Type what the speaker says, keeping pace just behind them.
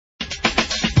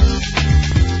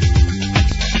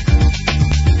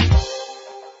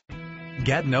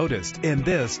Get noticed in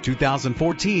this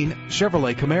 2014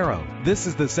 Chevrolet Camaro. This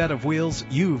is the set of wheels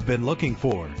you've been looking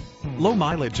for. Low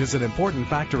mileage is an important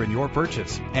factor in your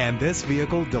purchase, and this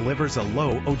vehicle delivers a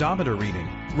low odometer reading.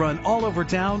 Run all over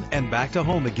town and back to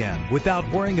home again without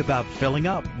worrying about filling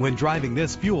up when driving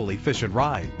this fuel-efficient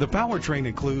ride. The powertrain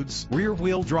includes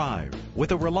rear-wheel drive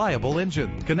with a reliable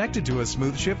engine connected to a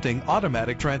smooth-shifting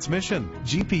automatic transmission.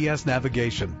 GPS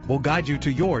navigation will guide you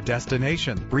to your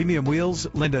destination. Premium wheels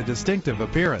lend a distinctive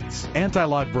appearance.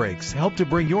 Anti-lock brakes help to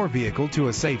bring your vehicle to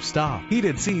a safe stop.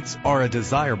 Heated seats are a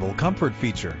desirable comfort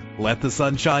feature. Let the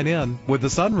sun shine in with the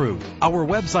sunroof. Our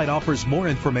website offers more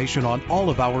information on all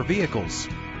of our vehicles.